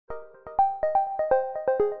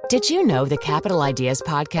Did you know the Capital Ideas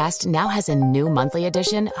podcast now has a new monthly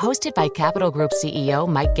edition hosted by Capital Group CEO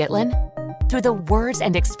Mike Gitlin? Through the words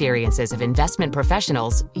and experiences of investment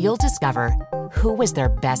professionals, you'll discover who was their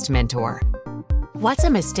best mentor, what's a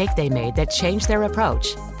mistake they made that changed their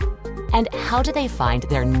approach, and how do they find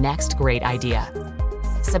their next great idea.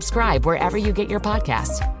 Subscribe wherever you get your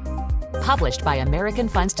podcasts. Published by American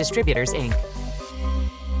Funds Distributors, Inc.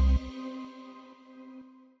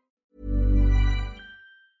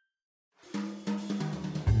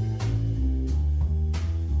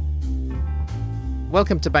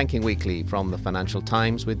 Welcome to Banking Weekly from the Financial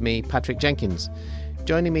Times with me, Patrick Jenkins.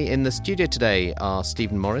 Joining me in the studio today are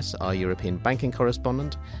Stephen Morris, our European banking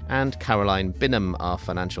correspondent, and Caroline Binham, our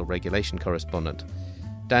financial regulation correspondent.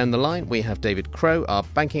 Down the line, we have David Crow, our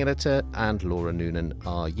banking editor, and Laura Noonan,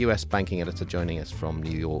 our US banking editor, joining us from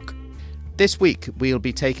New York. This week, we'll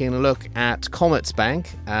be taking a look at Commerzbank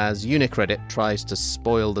as UniCredit tries to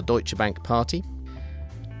spoil the Deutsche Bank party.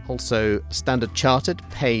 Also, Standard Chartered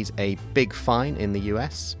pays a big fine in the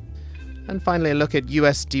US. And finally, a look at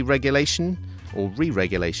US deregulation or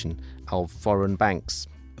re-regulation of foreign banks.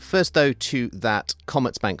 First, though, to that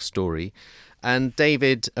Commerzbank story. And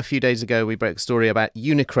David, a few days ago, we broke a story about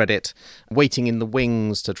UniCredit waiting in the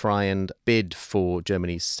wings to try and bid for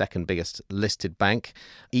Germany's second biggest listed bank,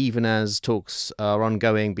 even as talks are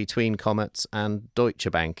ongoing between Commerz and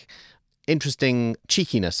Deutsche Bank. Interesting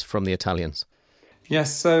cheekiness from the Italians.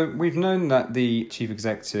 Yes, so we've known that the chief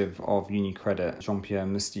executive of UniCredit, Jean-Pierre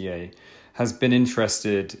Mustier, has been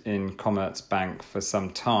interested in Commerzbank for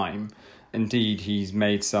some time. Indeed, he's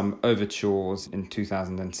made some overtures in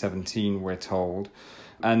 2017, we're told,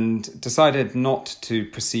 and decided not to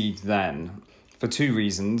proceed then. For two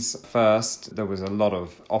reasons. First, there was a lot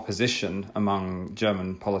of opposition among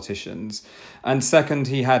German politicians. And second,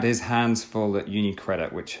 he had his hands full at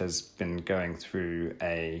UniCredit, which has been going through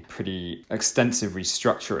a pretty extensive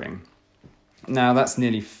restructuring. Now that's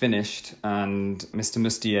nearly finished, and Mr.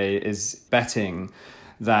 Mustier is betting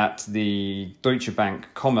that the Deutsche Bank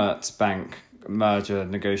Commerzbank merger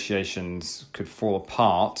negotiations could fall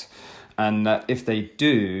apart, and that if they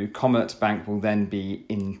do, Commerzbank will then be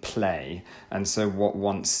in play. And so what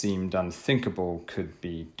once seemed unthinkable could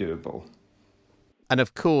be doable. And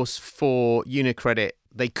of course, for UniCredit,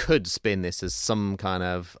 they could spin this as some kind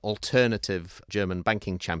of alternative German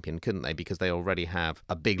banking champion, couldn't they? Because they already have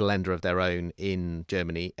a big lender of their own in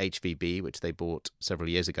Germany, HVB, which they bought several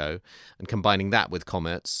years ago. And combining that with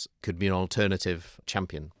Commerz could be an alternative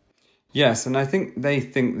champion. Yes, and I think they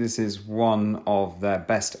think this is one of their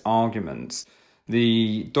best arguments.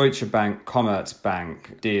 The Deutsche Bank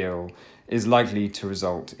Commerzbank deal is likely to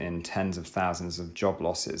result in tens of thousands of job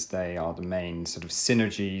losses. They are the main sort of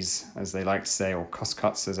synergies, as they like to say, or cost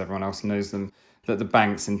cuts as everyone else knows them, that the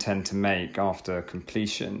banks intend to make after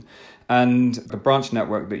completion. And the branch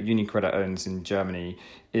network that UniCredit owns in Germany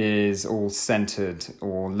is all centred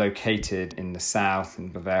or located in the south, in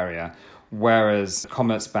Bavaria, whereas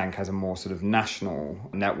Commerzbank has a more sort of national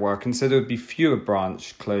network. And so there would be fewer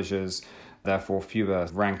branch closures, therefore fewer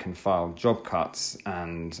rank and file job cuts.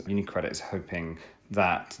 And UniCredit is hoping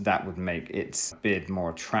that that would make its bid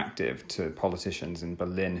more attractive to politicians in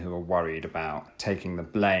Berlin who are worried about taking the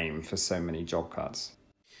blame for so many job cuts.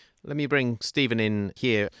 Let me bring Stephen in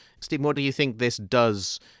here. Stephen, what do you think this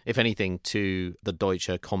does, if anything, to the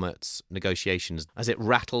Deutsche Commerz negotiations? Has it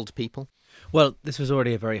rattled people? Well, this was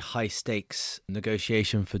already a very high-stakes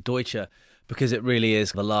negotiation for Deutsche because it really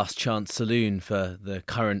is the last chance saloon for the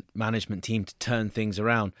current management team to turn things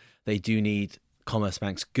around. They do need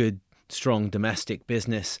Commerzbank's good, strong domestic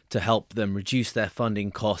business to help them reduce their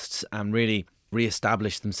funding costs and really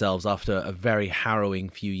re-establish themselves after a very harrowing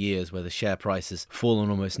few years where the share price has fallen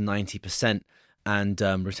almost 90% and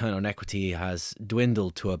return on equity has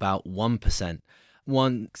dwindled to about 1%.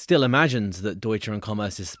 One still imagines that Deutsche and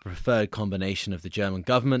Commerz is the preferred combination of the German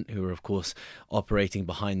government, who are, of course, operating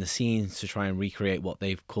behind the scenes to try and recreate what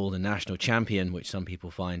they've called a national champion, which some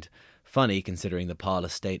people find funny considering the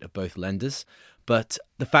parlous state of both lenders. But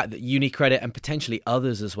the fact that UniCredit and potentially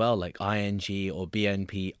others as well, like ING or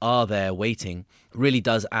BNP, are there waiting really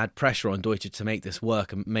does add pressure on Deutsche to make this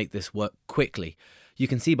work and make this work quickly. You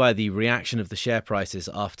can see by the reaction of the share prices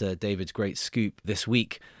after David's great scoop this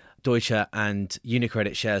week. Deutsche and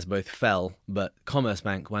UniCredit shares both fell, but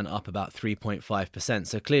Commerzbank went up about 3.5%.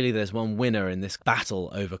 So clearly there's one winner in this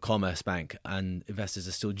battle over Commerzbank, and investors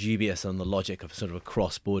are still dubious on the logic of sort of a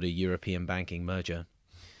cross-border European banking merger.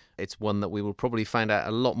 It's one that we will probably find out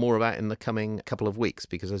a lot more about in the coming couple of weeks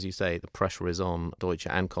because, as you say, the pressure is on Deutsche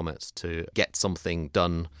and Commerz to get something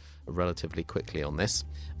done relatively quickly on this.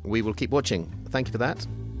 We will keep watching. Thank you for that.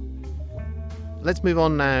 Let's move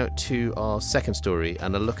on now to our second story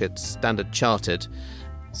and a look at Standard Chartered.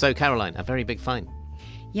 So, Caroline, a very big fine.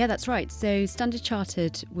 Yeah, that's right. So Standard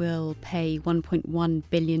Chartered will pay $1.1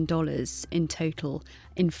 billion in total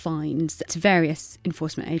in fines to various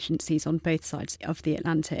enforcement agencies on both sides of the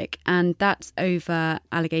Atlantic. And that's over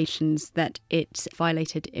allegations that it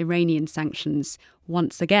violated Iranian sanctions.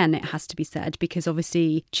 Once again, it has to be said, because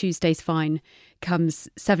obviously Tuesday's fine comes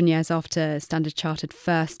 7 years after Standard Chartered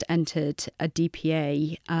first entered a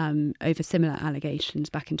DPA over similar allegations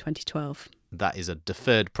back in 2012. That is a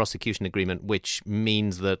deferred prosecution agreement, which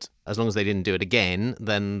means that as long as they didn't do it again,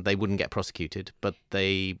 then they wouldn't get prosecuted, but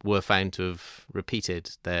they were found to have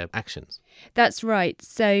repeated their actions. That's right.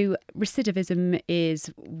 So recidivism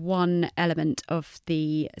is one element of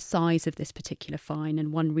the size of this particular fine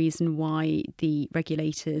and one reason why the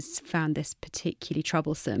regulators found this particularly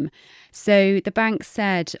troublesome. So the bank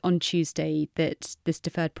said on Tuesday that this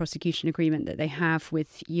deferred prosecution agreement that they have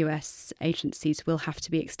with US agencies will have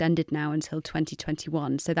to be extended now until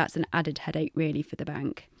 2021. So that's an added headache really for the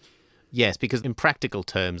bank. Yes, because in practical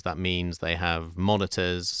terms, that means they have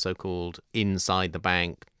monitors, so-called inside the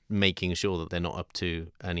bank, making sure that they're not up to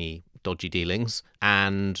any dodgy dealings,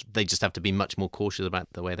 and they just have to be much more cautious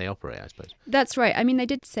about the way they operate, I suppose. That's right. I mean, they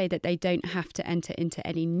did say that they don't have to enter into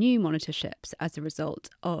any new monitorships as a result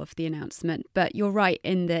of the announcement, but you're right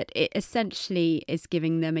in that it essentially is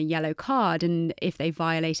giving them a yellow card, and if they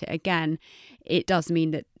violate it again, it does mean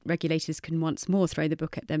that regulators can once more throw the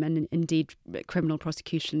book at them, and indeed criminal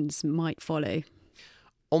prosecutions might follow.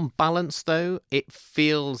 On balance, though, it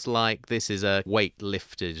feels like this is a weight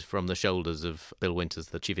lifted from the shoulders of Bill Winters,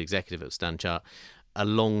 the chief executive at StanChart,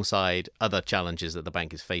 alongside other challenges that the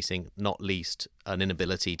bank is facing, not least an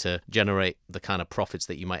inability to generate the kind of profits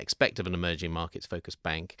that you might expect of an emerging markets-focused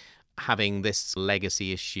bank. Having this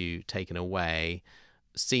legacy issue taken away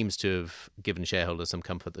seems to have given shareholders some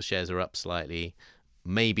comfort. The shares are up slightly.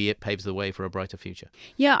 Maybe it paves the way for a brighter future.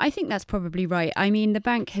 Yeah, I think that's probably right. I mean, the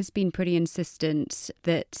bank has been pretty insistent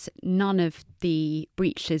that none of the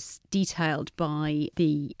breaches detailed by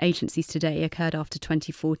the agencies today occurred after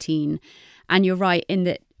 2014. And you're right in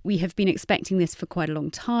that we have been expecting this for quite a long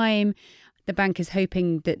time. The bank is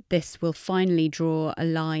hoping that this will finally draw a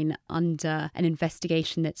line under an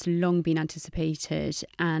investigation that's long been anticipated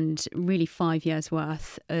and really 5 years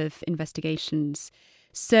worth of investigations.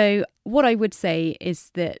 So what I would say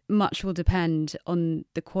is that much will depend on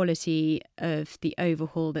the quality of the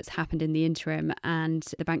overhaul that's happened in the interim, and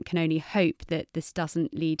the bank can only hope that this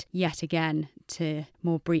doesn't lead yet again to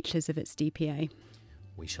more breaches of its DPA.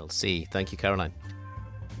 We shall see. Thank you, Caroline.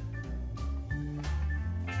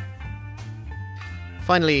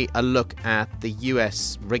 Finally, a look at the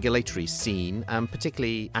US regulatory scene, and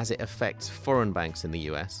particularly as it affects foreign banks in the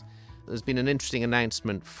US. There's been an interesting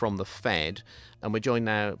announcement from the Fed, and we're joined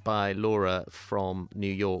now by Laura from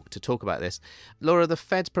New York to talk about this. Laura, the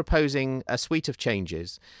Fed's proposing a suite of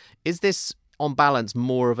changes. Is this, on balance,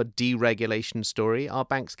 more of a deregulation story? Are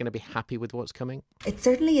banks going to be happy with what's coming? It's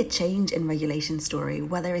certainly a change in regulation story.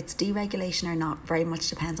 Whether it's deregulation or not very much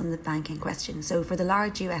depends on the bank in question. So for the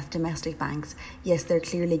large US domestic banks, yes, they're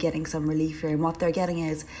clearly getting some relief here. And what they're getting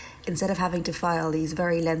is, instead of having to file these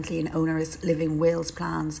very lengthy and onerous living wills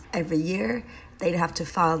plans every year, they'd have to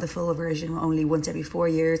file the full version only once every 4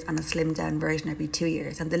 years and a slimmed down version every 2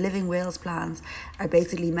 years. And the living wills plans are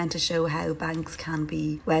basically meant to show how banks can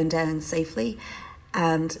be wound down safely.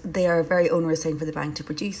 And they are a very onerous thing for the bank to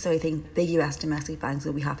produce. So I think big US domestic banks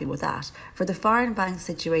will be happy with that. For the foreign banks,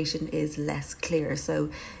 situation is less clear. So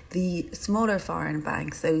the smaller foreign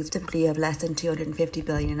banks, those typically have less than 250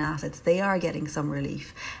 billion in assets, they are getting some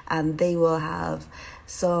relief, and they will have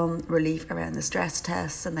some relief around the stress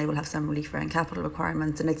tests, and they will have some relief around capital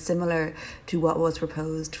requirements, and it's similar to what was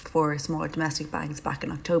proposed for smaller domestic banks back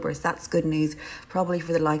in October. So that's good news, probably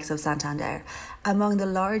for the likes of Santander. Among the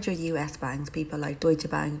larger US banks, people like Deutsche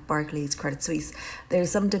Bank, Barclays, Credit Suisse, there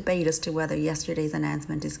is some debate as to whether yesterday's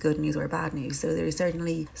announcement is good news or bad news. So there is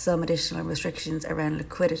certainly some additional restrictions around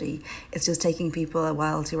liquidity. It's just taking people a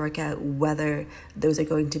while to work out whether those are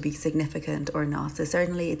going to be significant or not. So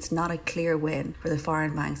certainly it's not a clear win for the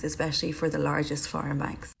foreign banks, especially for the largest foreign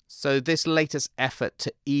banks. So this latest effort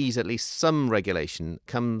to ease at least some regulation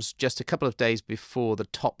comes just a couple of days before the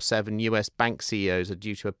top 7 US bank CEOs are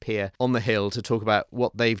due to appear on the Hill to talk about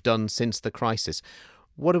what they've done since the crisis.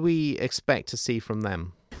 What do we expect to see from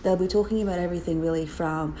them? They'll be talking about everything really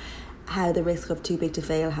from how the risk of too big to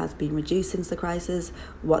fail has been reduced since the crisis,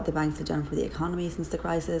 what the banks have done for the economy since the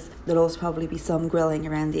crisis. There'll also probably be some grilling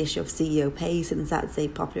around the issue of CEO pay, since that's a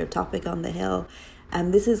popular topic on the Hill.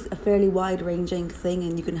 And this is a fairly wide-ranging thing,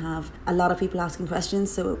 and you can have a lot of people asking questions,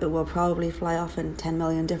 so it will probably fly off in 10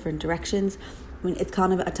 million different directions. I mean, it's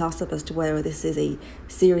kind of a toss-up as to whether this is a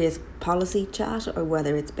serious policy chat or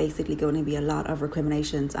whether it's basically going to be a lot of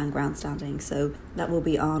recriminations and grandstanding. So that will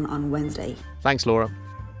be on Wednesday. Thanks, Laura.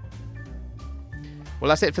 Well,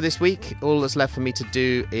 that's it for this week. All that's left for me to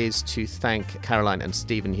do is to thank Caroline and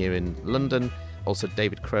Stephen here in London, also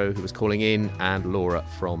David Crow, who was calling in, and Laura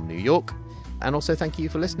from New York. And also thank you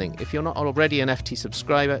for listening. If you're not already an FT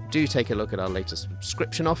subscriber, do take a look at our latest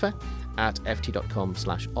subscription offer at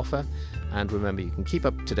ft.com/offer. And remember, you can keep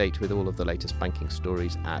up to date with all of the latest banking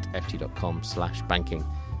stories at ft.com/banking.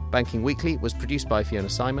 Banking Weekly was produced by Fiona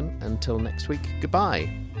Simon. Until next week, goodbye.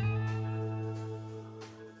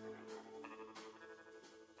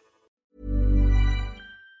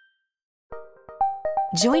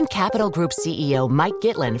 Join Capital Group CEO Mike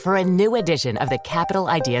Gitlin for a new edition of the Capital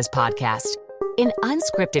Ideas Podcast. In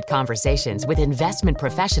unscripted conversations with investment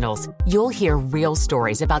professionals, you'll hear real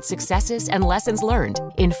stories about successes and lessons learned,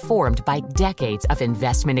 informed by decades of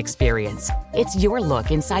investment experience. It's your look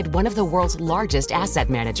inside one of the world's largest asset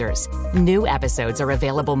managers. New episodes are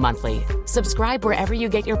available monthly. Subscribe wherever you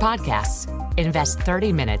get your podcasts. Invest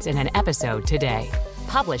 30 minutes in an episode today.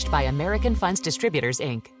 Published by American Funds Distributors,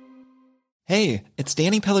 Inc. Hey, it's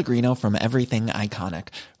Danny Pellegrino from Everything Iconic.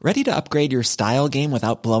 Ready to upgrade your style game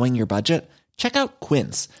without blowing your budget? Check out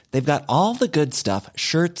Quince. They've got all the good stuff,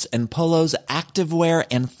 shirts and polos, activewear,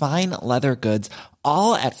 and fine leather goods,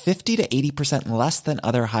 all at 50 to 80% less than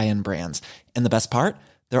other high-end brands. And the best part?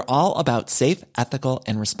 They're all about safe, ethical,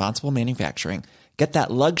 and responsible manufacturing. Get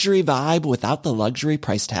that luxury vibe without the luxury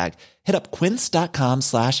price tag. Hit up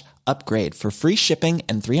quince.com/upgrade for free shipping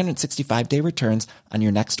and 365-day returns on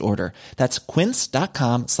your next order. That's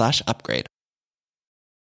quince.com/upgrade.